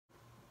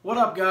What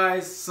up,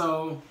 guys?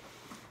 So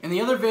in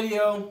the other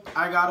video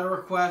I got a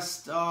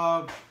request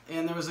and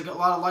there was a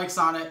lot of likes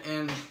on it,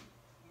 and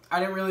I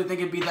didn't really think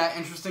it'd be that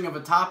interesting of a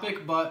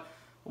topic, but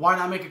why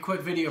not make a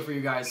quick video for you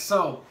guys?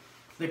 So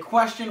the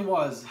question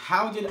was,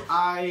 how did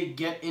I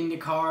get into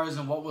cars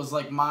and what was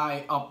like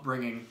my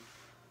upbringing?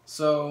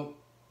 So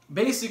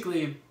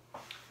basically,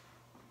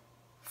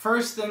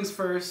 first things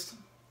first,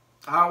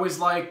 I always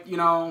liked,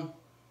 BMX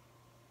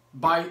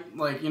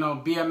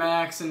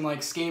and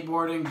like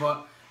skateboarding,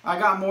 but I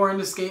got more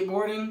into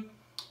skateboarding,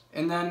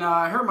 and then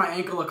I hurt my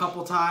ankle a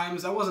couple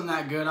times. I wasn't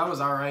that good. I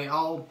was alright. I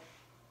don't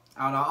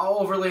know, I'll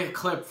overlay a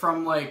clip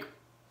from like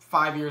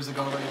 5 years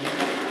ago right here.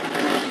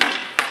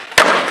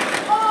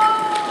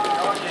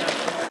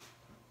 Oh!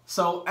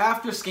 So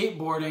after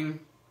skateboarding,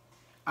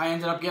 I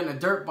ended up getting a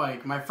dirt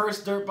bike. My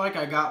first dirt bike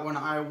I got when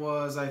I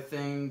was, I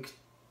think,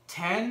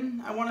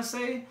 10, I want to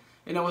say.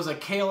 And it was a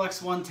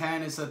KLX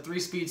 110. It's a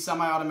 3-speed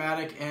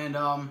semi-automatic, and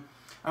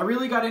I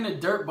really got into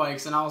dirt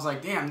bikes, and I was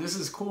like, damn, this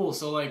is cool.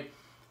 So like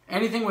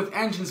anything with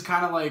engines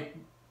kind of like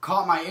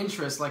caught my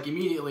interest like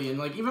immediately. And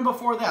like even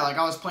before that, like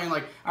I was playing,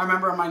 like I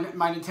remember on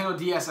my Nintendo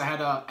DS I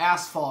had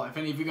Asphalt, if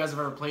any of you guys have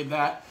ever played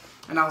that,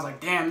 and I was like,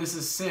 damn, this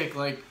is sick.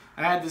 Like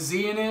I had the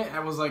Z in it.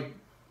 I was like,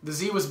 the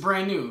Z was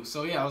brand new.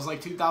 So yeah, it was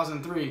like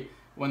 2003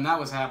 when that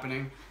was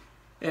happening.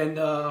 And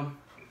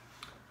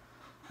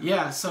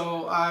yeah,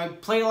 so I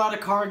played a lot of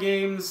car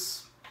games.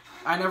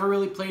 I never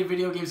really played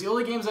video games. The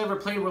only games I ever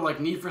played were like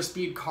Need for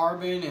Speed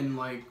Carbon and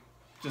like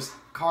just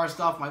car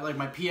stuff, my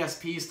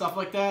PSP, stuff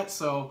like that.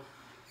 So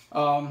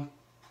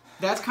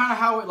that's kind of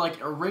how it like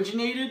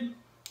originated.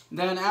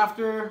 Then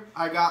after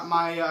I got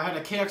my, I had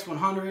a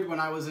KX100 when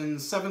I was in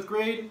 7th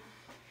grade.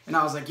 And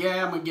I was like,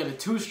 yeah, I'm going to get a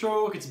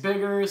 2-stroke. It's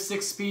bigger,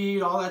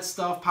 6-speed, all that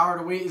stuff. Power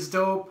to weight is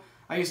dope.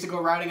 I used to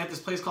go riding at this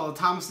place called the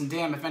Thomaston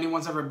Dam, if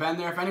anyone's ever been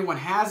there. If anyone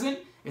hasn't,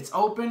 it's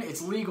open,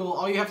 it's legal.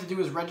 All you have to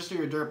do is register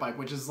your dirt bike,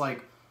 which is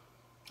like,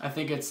 I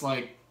think it's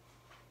like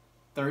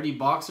 30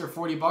 bucks or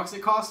 40 bucks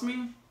it cost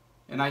me.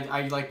 And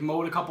I like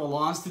mowed a couple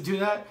lawns to do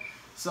that.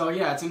 So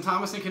yeah, it's in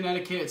Thomaston,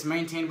 Connecticut. It's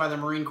maintained by the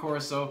Marine Corps.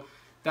 So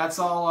that's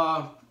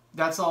all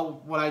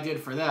what I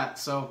did for that.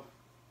 So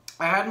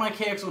I had my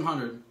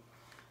KX100.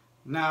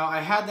 Now I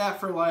had that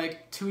for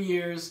like 2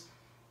 years,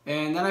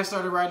 and then I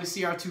started riding a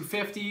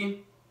CR250,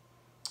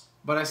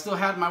 but I still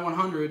had my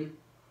 100.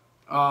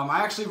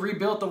 I actually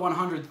rebuilt the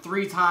 100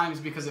 3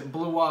 times because it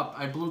blew up.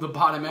 I blew the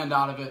bottom end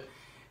out of it.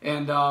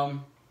 And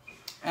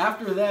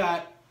after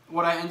that,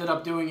 what I ended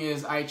up doing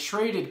is I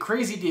traded,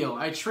 crazy deal,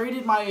 I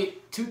traded my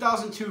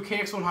 2002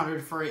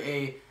 KX100 for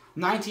a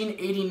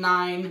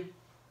 1989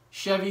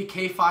 Chevy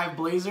K5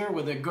 Blazer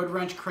with a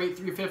Goodwrench Crate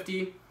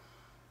 350.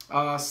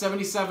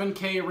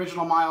 77K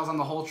original miles on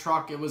the whole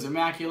truck. It was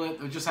immaculate.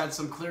 It just had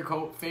some clear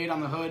coat fade on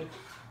the hood.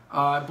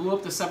 I blew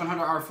up the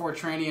 700 R4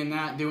 tranny in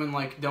that, doing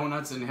like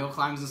donuts and hill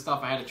climbs and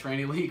stuff. I had a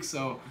tranny leak,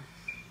 so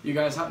you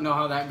guys know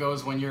how that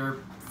goes when you're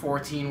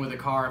 14 with a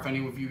car, if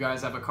any of you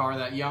guys have a car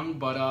that young.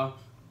 But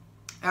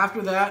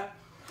after that,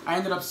 I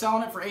ended up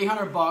selling it for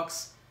 800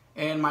 bucks,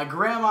 and my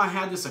grandma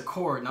had this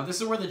Accord. Now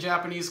this is where the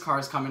Japanese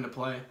cars come into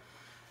play.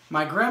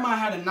 My grandma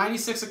had a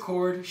 96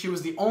 Accord. She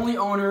was the only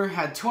owner,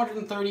 had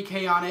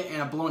 230K on it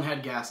and a blown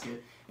head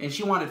gasket, and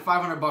she wanted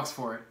 500 bucks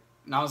for it.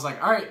 And I was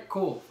like, all right,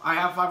 cool. I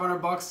have 500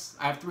 bucks.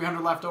 I have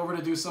 300 left over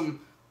to do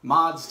some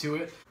mods to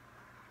it.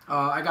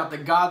 I got the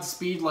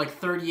Godspeed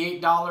like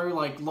 $38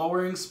 like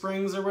lowering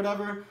springs or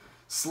whatever.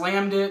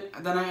 Slammed it.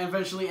 Then I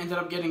eventually ended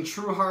up getting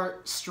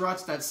Trueheart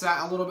struts that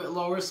sat a little bit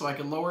lower so I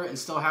could lower it and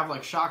still have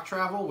like shock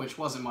travel, which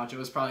wasn't much. It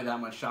was probably that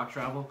much shock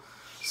travel.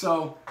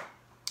 So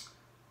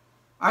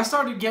I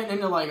started getting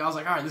into like, I was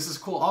like, all right, this is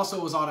cool. Also,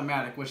 it was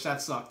automatic, which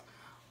that sucked.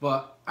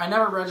 But I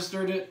never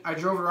registered it. I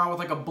drove it around with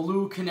like a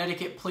blue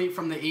Connecticut plate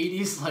from the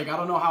 80s. Like, I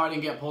don't know how I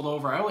didn't get pulled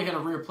over. I only had a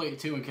rear plate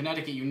too. In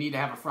Connecticut, you need to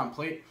have a front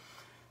plate.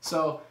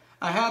 So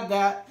I had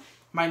that.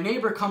 My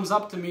neighbor comes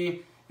up to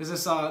me. He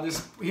was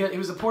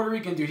a Puerto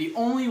Rican dude. He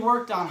only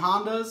worked on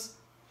Hondas.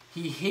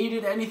 He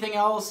hated anything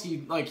else.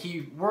 He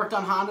worked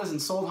on Hondas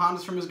and sold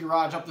Hondas from his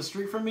garage up the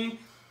street from me.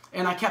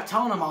 And I kept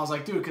telling him, I was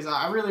like, dude, because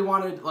I really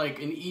wanted like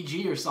an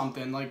EG or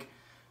something, like,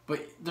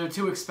 but they're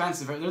too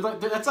expensive.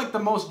 That's like the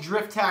most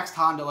drift taxed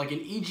Honda. Like an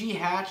EG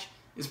hatch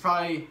is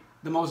probably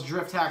the most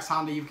drift taxed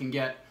Honda you can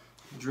get.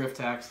 Drift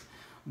taxed.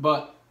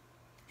 But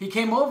he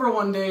came over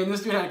one day, and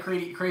this dude had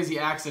a crazy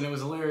accent. It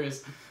was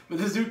hilarious. But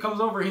this dude comes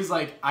over, he's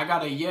like, I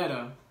got a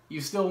Jetta. You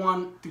still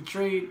want to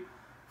trade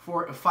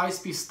for a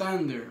 5-speed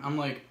standard? I'm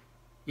like,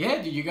 yeah,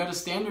 dude, you got a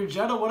standard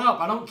Jetta? What up?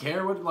 I don't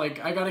care.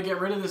 I got to get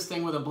rid of this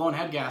thing with a blown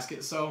head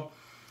gasket. So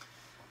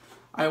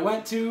I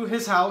went to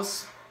his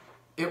house.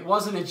 It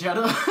wasn't a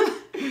Jetta.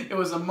 It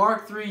was a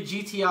Mark III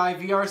GTI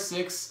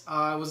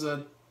VR6. It was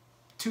a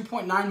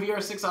 2.9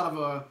 VR6 out of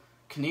a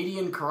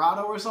Canadian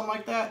Corrado or something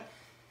like that.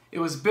 It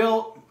was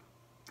built.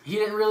 He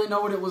didn't really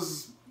know what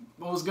was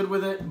good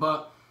with it,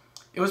 but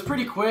it was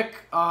pretty quick.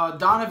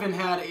 Donovan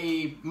had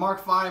a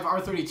Mark V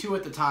R32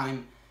 at the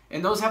time,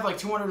 and those have like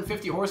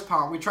 250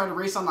 horsepower. We tried to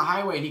race on the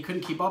highway, and he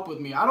couldn't keep up with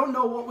me. I don't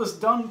know what was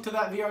done to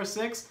that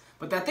VR6,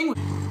 but that thing was...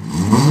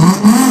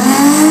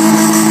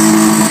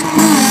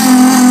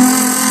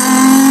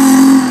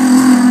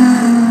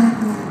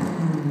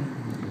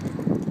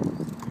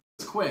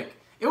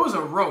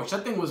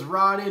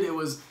 rotted. It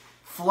was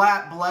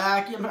flat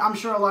black. I'm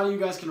sure a lot of you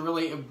guys can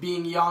relate of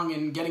being young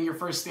and getting your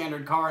first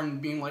standard car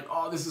and being like,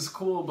 oh, this is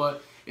cool,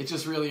 but it's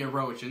just really a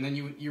roach. And then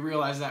you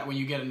realize that when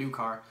you get a new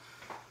car.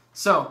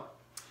 So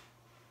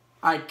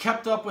I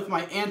kept up with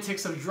my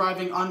antics of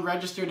driving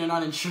unregistered and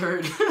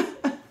uninsured.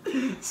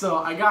 So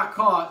I got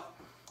caught,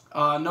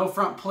 no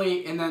front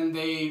plate, and then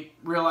they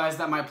realized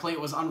that my plate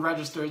was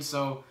unregistered,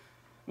 so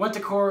went to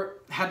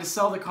court, had to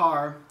sell the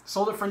car,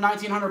 sold it for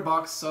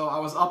 $1,900, so I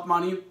was up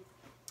money.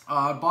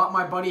 Bought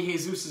my buddy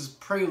Jesus's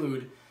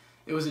Prelude.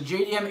 It was a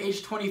JDM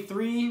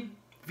H23,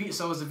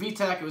 so it was a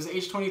VTEC, it was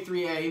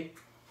H23A,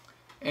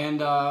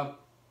 and I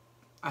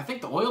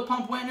think the oil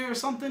pump went in it or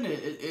something.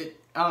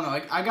 I don't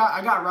know. I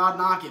got rod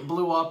knock. It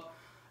blew up.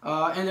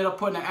 Ended up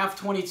putting an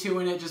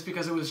F22 in it just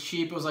because it was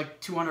cheap. It was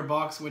like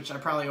 $200, which I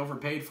probably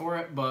overpaid for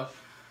it. But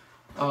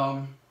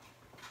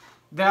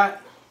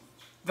that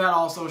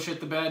also shit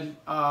the bed.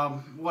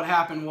 What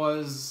happened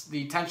was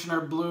the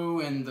tensioner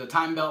blew and the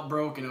time belt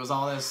broke, and it was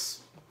all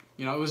this,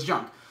 it was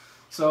junk.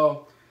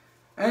 So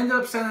I ended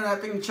up sending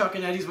that thing to Chuck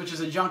and Eddie's, which is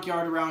a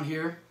junkyard around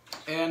here,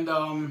 and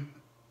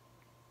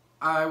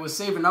I was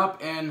saving up,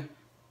 and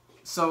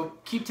so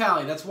keep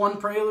tally. That's one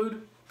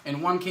Prelude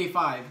and one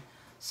K5.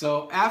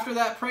 So after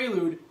that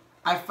Prelude,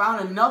 I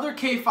found another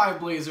K5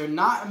 Blazer,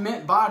 not a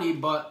mint body,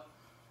 but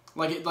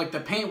like the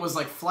paint was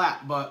like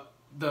flat, but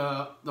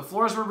the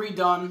floors were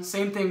redone.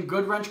 Same thing,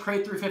 Goodwrench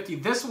Crate 350.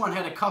 This one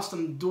had a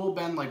custom dual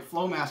bend like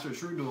Flowmaster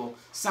True Dual.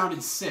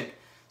 Sounded sick.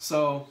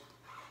 So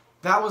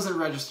that wasn't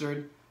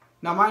registered.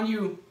 Now mind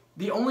you,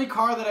 the only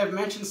car that I've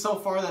mentioned so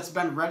far that's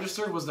been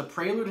registered was the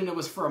Prelude, and it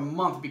was for a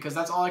month because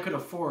that's all I could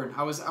afford.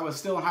 I was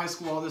still in high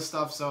school, all this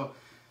stuff, so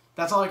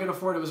that's all I could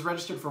afford. It was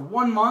registered for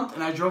 1 month,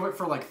 and I drove it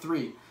for like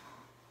 3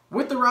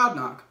 with the rod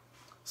knock.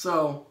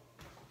 So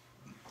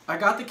I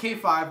got the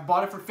K5,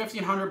 bought it for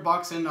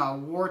 $1,500 in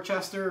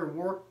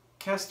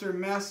Worcester,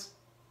 Mass,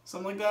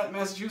 something like that,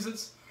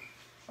 Massachusetts.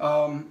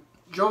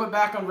 Drove it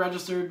back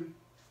unregistered.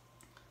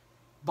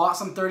 Bought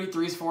some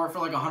 33s for it for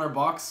like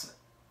 $100.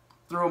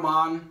 Threw them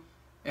on.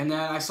 And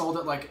then I sold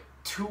it like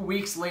 2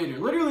 weeks later,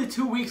 literally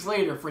 2 weeks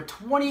later, for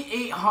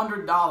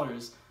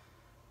 $2,800.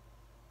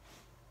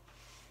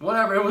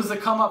 Whatever, it was the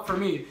come up for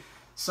me.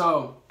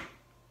 So,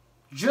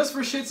 just for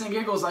shits and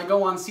giggles, I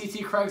go on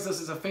CT Craigslist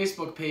as a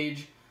Facebook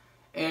page,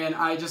 and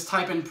I just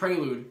type in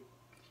Prelude.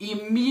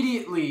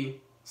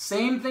 Immediately,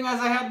 same thing as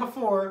I had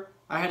before.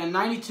 I had a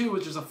 92,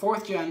 which is a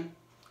 4th gen.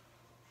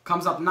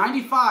 Comes up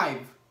 95,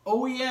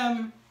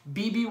 OEM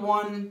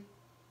BB1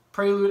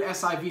 Prelude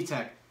SI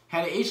VTEC.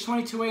 Had an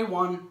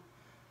H22A1,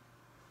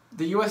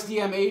 the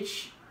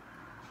USDMH,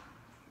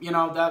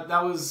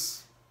 that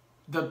was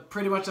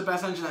pretty much the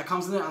best engine that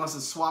comes in it, unless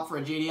it's swapped for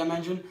a JDM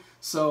engine.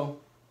 So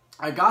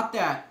I got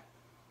that.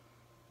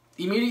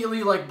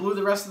 Immediately blew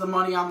the rest of the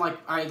money on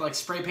I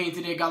spray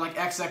painted it, got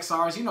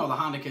XXRs, the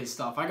Honda Kids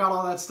stuff. I got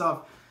all that stuff.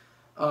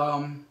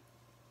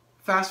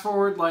 Fast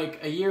forward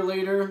a year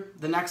later,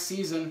 the next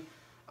season,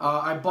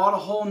 I bought a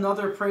whole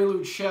nother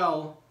Prelude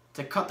shell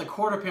to cut the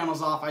quarter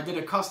panels off. I did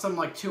a custom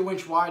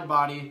 2-inch wide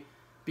body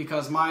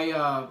because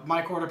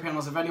my quarter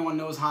panels, if anyone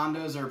knows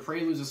Hondas or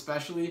Preludes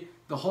especially,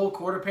 the whole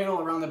quarter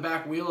panel around the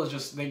back wheel is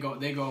just they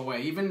go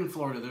away. Even in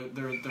Florida,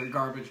 they're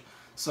garbage.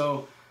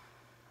 So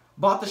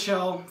bought the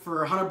shell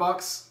for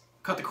 $100,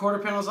 cut the quarter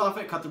panels off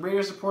it, cut the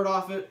radiator support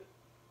off it.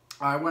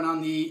 I went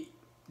on the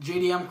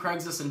JDM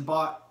Craigslist and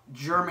bought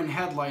German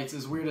headlights,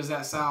 as weird as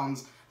that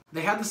sounds.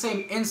 They had the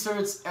same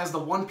inserts as the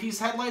one-piece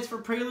headlights for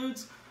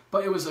Preludes,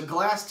 but it was a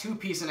glass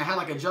 2-piece and it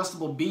had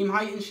adjustable beam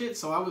height and shit,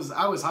 so I was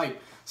hyped.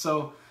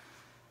 So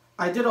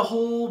I did a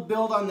whole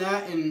build on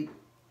that, and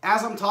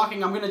as I'm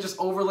talking, I'm gonna just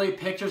overlay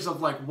pictures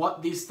of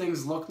what these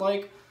things look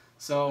like.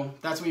 So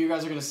that's what you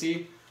guys are gonna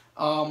see.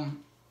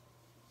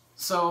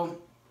 So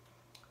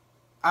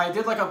I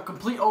did a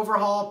complete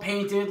overhaul,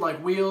 painted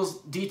wheels,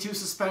 D2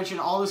 suspension,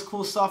 all this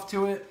cool stuff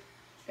to it,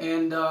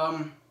 and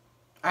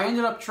I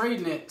ended up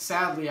trading it,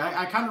 sadly.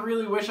 I kind of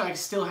really wish I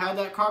still had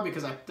that car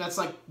because that's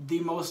the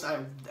most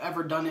I've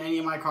ever done in any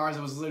of my cars.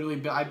 It was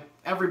literally,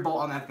 every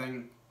bolt on that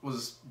thing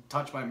was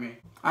touched by me.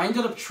 I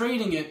ended up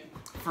trading it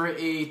for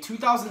a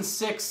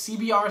 2006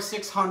 CBR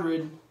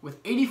 600 with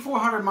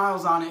 8,400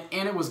 miles on it,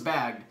 and it was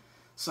bagged.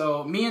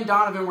 So me and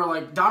Donovan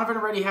were Donovan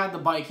already had the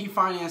bike. He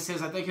financed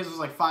his. I think his was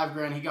 $5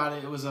 grand. He got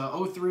it. It was a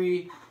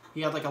 03.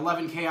 He had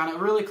 11K on it. A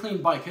really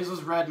clean bike. His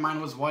was red.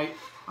 Mine was white.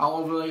 I'll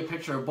overlay a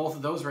picture of both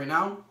of those right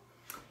now.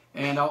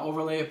 And I'll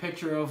overlay a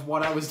picture of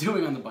what I was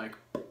doing on the bike.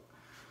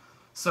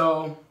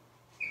 So,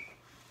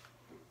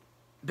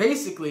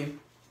 basically,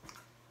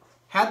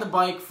 had the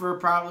bike for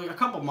probably a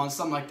couple months,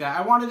 something like that.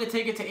 I wanted to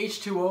take it to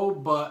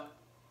H2O, but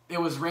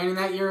it was raining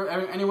that year.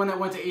 Anyone that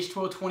went to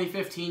H2O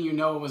 2015,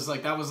 it was I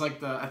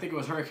think it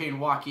was Hurricane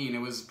Joaquin.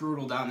 It was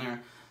brutal down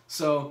there.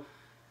 So,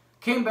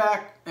 came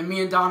back, and me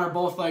and Don are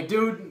both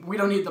dude, we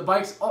don't need the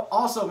bikes.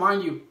 Also,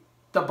 mind you,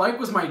 the bike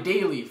was my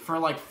daily for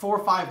 4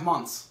 or 5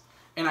 months.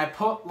 And I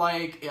put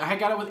I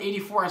got it with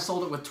 84, I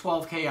sold it with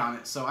 12K on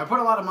it. So I put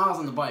a lot of miles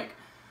on the bike.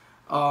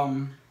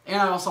 And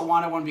I also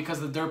wanted one because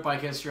of the dirt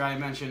bike history I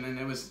mentioned. And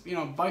it was,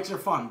 bikes are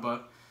fun.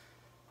 But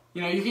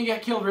you know, you can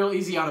get killed real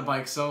easy on a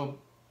bike, so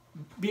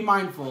be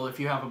mindful if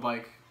you have a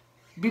bike.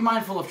 Be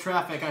mindful of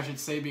traffic, I should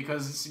say,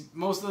 because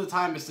most of the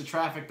time it's the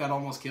traffic that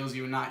almost kills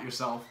you and not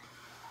yourself.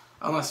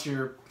 Unless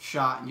you're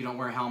shot and you don't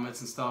wear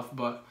helmets and stuff,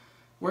 but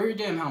wear your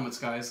damn helmets,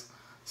 guys.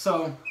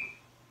 So,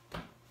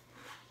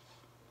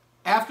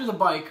 after the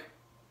bike,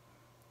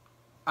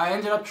 I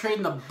ended up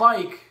trading the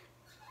bike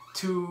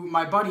to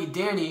my buddy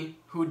Danny,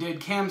 who did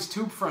Cam's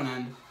tube front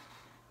end,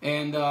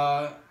 and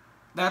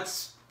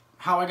that's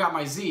how I got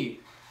my Z.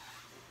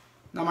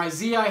 Now my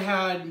Z I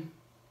had,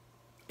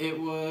 it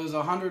was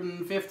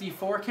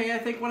 154K I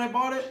think when I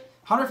bought it.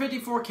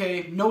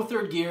 154K, no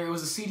third gear. It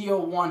was a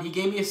CDO1. He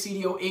gave me a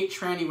CDO8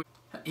 tranny.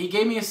 He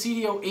gave me a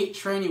CDO8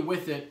 tranny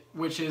with it,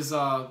 which is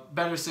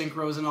better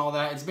synchros and all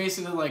that. It's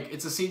basically like,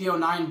 it's a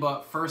CDO9,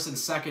 but first and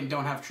second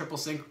don't have triple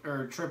synchros,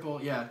 or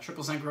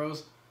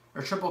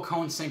triple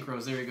cone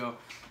synchros. There you go.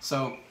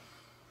 So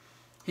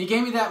he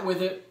gave me that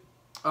with it.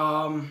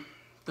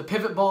 The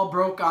pivot ball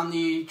broke on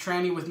the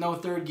tranny with no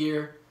third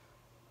gear,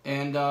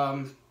 and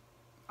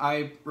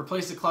I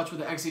replaced the clutch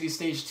with the XCD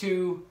Stage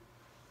 2.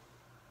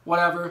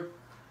 Whatever.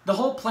 The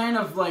whole plan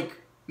of like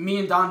me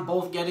and Don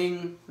both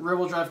getting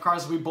rear-wheel drive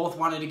cars, we both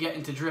wanted to get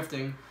into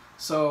drifting.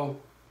 So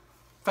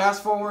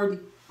fast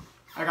forward,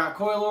 I got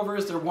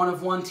coilovers. They're one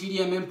of one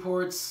TDM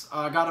imports.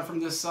 I got them from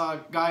this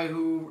guy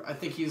who, I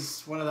think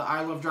he's one of the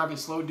I Love Driving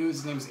Slow dudes.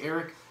 His name's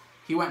Eric.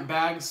 He went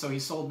bagged, so he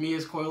sold me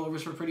his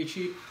coilovers for pretty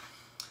cheap.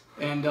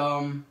 And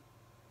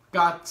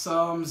got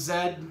some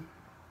Zed,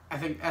 I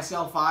think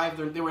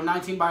SL5. They were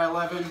 19 by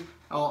 11.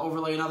 I'll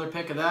overlay another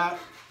pic of that.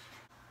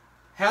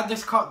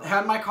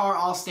 Had my car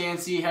all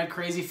stancy, had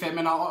crazy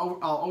fitment.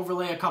 I'll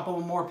overlay a couple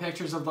more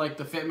pictures of like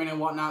the fitment and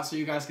whatnot, so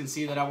you guys can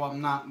see that I'm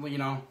not, you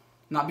know,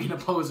 not being a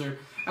poser.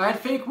 I had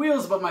fake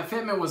wheels, but my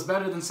fitment was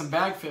better than some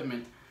bag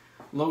fitment,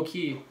 low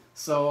key.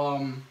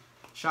 So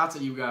shots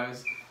at you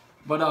guys.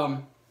 But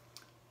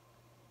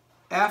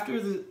after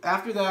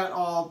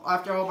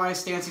all my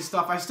stancy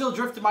stuff, I still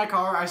drifted my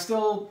car. I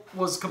still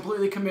was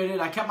completely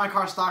committed. I kept my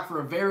car stock for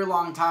a very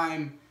long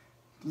time,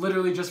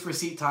 literally just for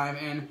seat time.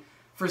 And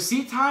for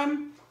seat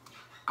time,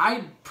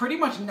 I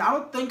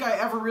don't think I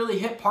ever really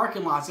hit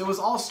parking lots. It was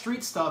all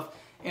street stuff,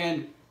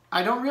 and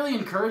I don't really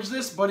encourage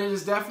this, but it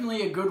is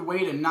definitely a good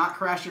way to not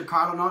crash your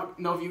car. I don't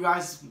know if you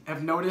guys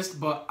have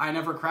noticed, but I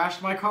never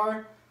crashed my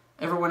car.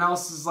 Everyone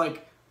else is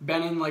like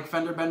been in like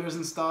fender benders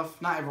and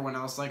stuff. Not everyone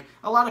else. Like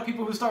a lot of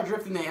people who start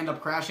drifting, they end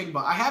up crashing,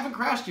 but I haven't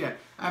crashed yet.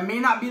 I may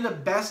not be the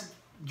best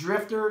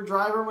drifter,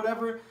 driver,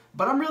 whatever,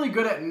 but I'm really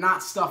good at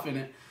not stuffing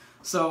it.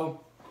 So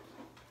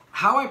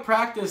how I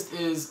practiced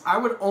is I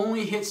would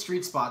only hit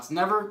street spots,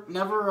 never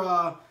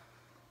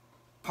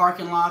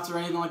parking lots or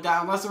anything like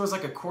that, unless there was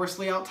like a course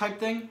layout type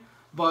thing.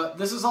 But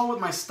this is all with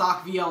my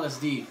stock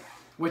VLSD,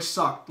 which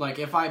sucked. Like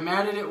if I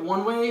matted it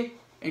one way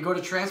and go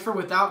to transfer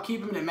without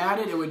keeping it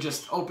matted, it would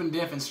just open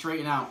diff and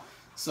straighten out.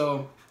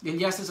 So, and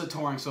yes, it's a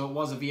Touring, so it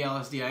was a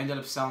VLSD. I ended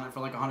up selling it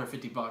for like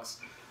 150 bucks.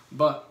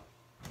 But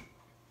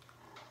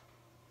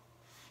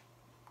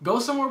go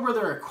somewhere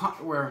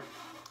where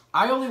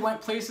I only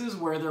went places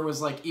where there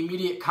was like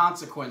immediate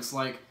consequence.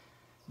 Like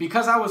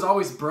because I was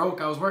always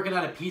broke, I was working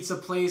at a pizza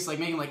place, like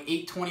making like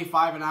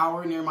 $8.25 an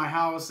hour near my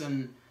house,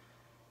 and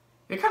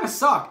it kind of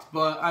sucked.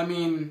 But I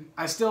mean,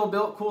 I still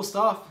built cool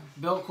stuff.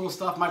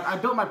 I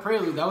built my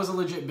Prelude. That was a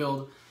legit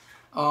build.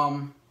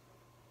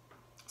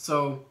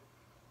 So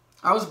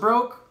I was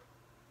broke.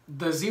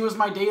 The Z was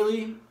my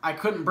daily. I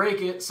couldn't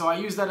break it, so I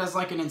used that as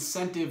like an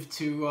incentive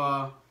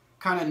to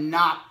kind of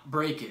not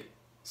break it.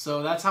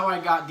 So that's how I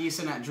got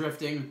decent at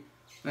drifting.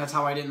 That's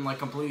how I didn't like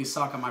completely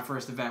suck on my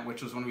first event,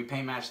 which was when we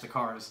paint matched the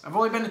cars. I've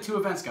only been to 2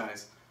 events,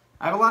 guys.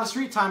 I have a lot of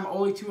street time,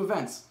 only 2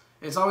 events.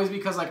 It's always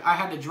because like I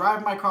had to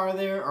drive my car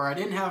there, or I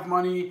didn't have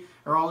money,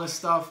 or all this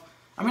stuff.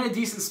 I'm in a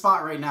decent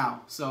spot right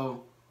now,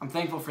 so I'm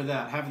thankful for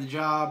that. I have the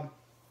job,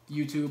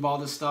 YouTube, all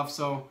this stuff,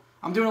 so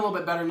I'm doing a little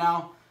bit better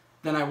now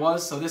than I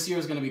was, so this year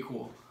is going to be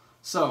cool.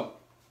 So,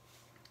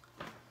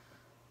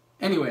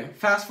 anyway,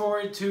 fast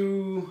forward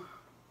to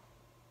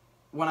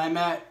when I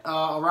met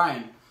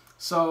Orion.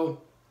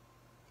 So,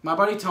 my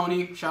buddy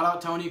Tony, shout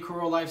out Tony,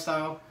 Kuro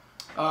Lifestyle,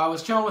 I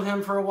was chilling with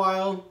him for a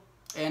while,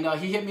 and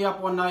he hit me up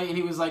one night, and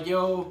he was like,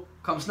 yo,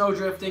 come snow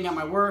drifting at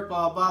my work,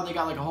 blah, blah. They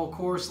got like a whole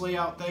course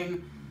layout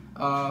thing.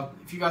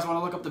 If you guys want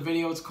to look up the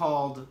video, it's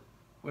called,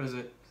 what is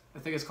it? I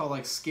think it's called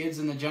like Skids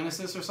in the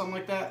Genesis or something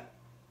like that.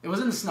 It was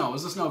in the snow. It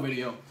was a snow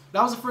video.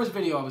 That was the first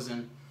video I was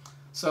in.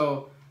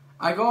 So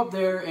I go up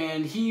there,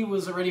 and he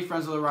was already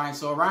friends with Orion.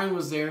 So Orion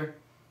was there,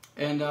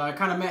 and I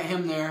kind of met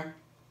him there.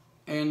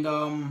 And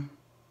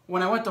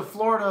when I went to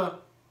Florida,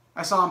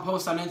 I saw him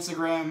post on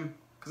Instagram,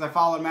 because I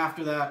followed him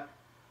after that.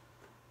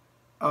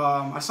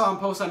 I saw him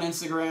post on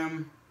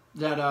Instagram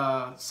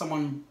that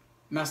someone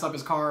messed up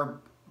his car,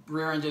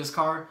 rear-ended his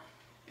car.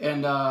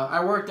 And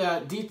I worked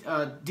at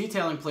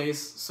detailing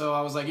place, so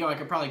I was like, yo, I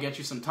could probably get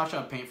you some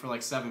touch-up paint for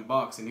like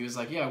 $7. And he was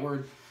like, yeah,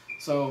 word.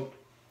 So,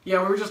 yeah,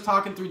 we were just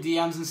talking through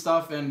DMs and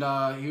stuff, and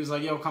he was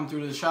like, yo, come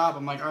through to the shop.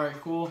 I'm like, all right,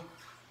 cool.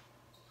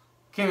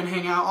 Came and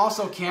hang out.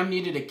 Also, Cam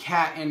needed a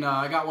cat, and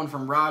I got one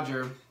from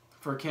Roger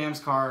for Cam's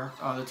car,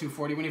 the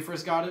 240 when he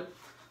first got it.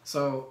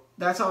 So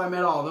that's how I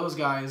met all those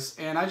guys,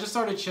 and I just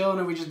started chilling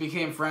and we just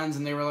became friends,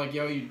 and they were like,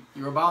 yo,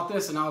 you're about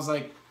this? And I was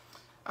like,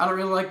 I don't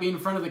really like being in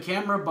front of the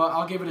camera, but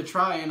I'll give it a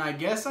try, and I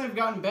guess I've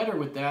gotten better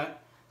with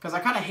that, because I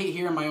kind of hate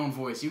hearing my own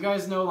voice. You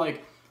guys know,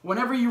 like,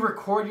 whenever you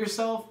record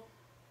yourself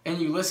and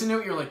you listen to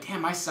it, you're like,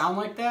 damn, I sound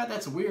like that?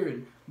 That's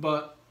weird.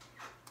 But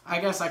I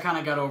guess I kind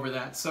of got over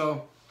that.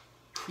 So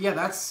yeah,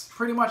 that's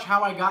pretty much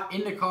how I got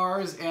into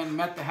cars and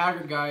met the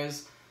Haggard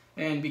guys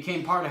and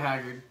became part of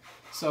Haggard.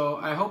 So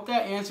I hope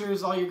that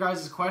answers all your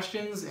guys'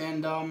 questions,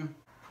 and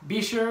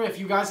be sure if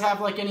you guys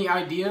have like any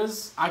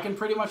ideas, I can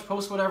pretty much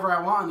post whatever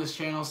I want on this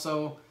channel.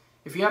 So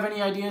if you have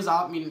any ideas,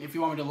 if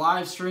you want me to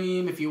live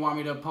stream, if you want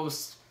me to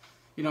post,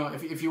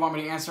 if you want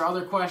me to answer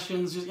other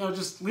questions,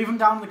 just leave them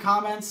down in the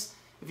comments.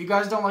 If you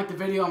guys don't like the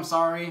video, I'm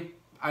sorry.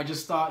 I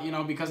just thought,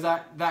 because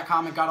that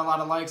comment got a lot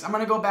of likes, I'm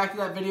gonna go back to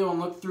that video and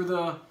look through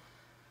the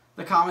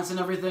comments and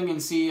everything and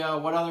see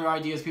what other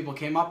ideas people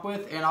came up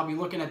with, and I'll be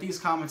looking at these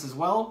comments as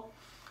well.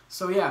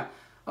 So yeah,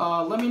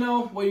 let me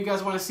know what you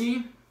guys want to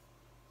see.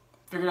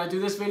 Figured I'd do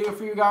this video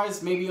for you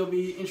guys. Maybe you'll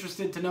be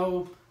interested to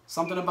know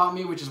something about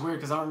me, which is weird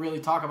because I don't really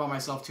talk about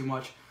myself too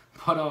much.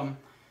 But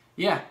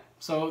yeah,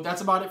 so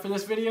that's about it for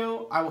this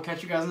video. I will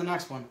catch you guys in the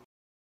next one.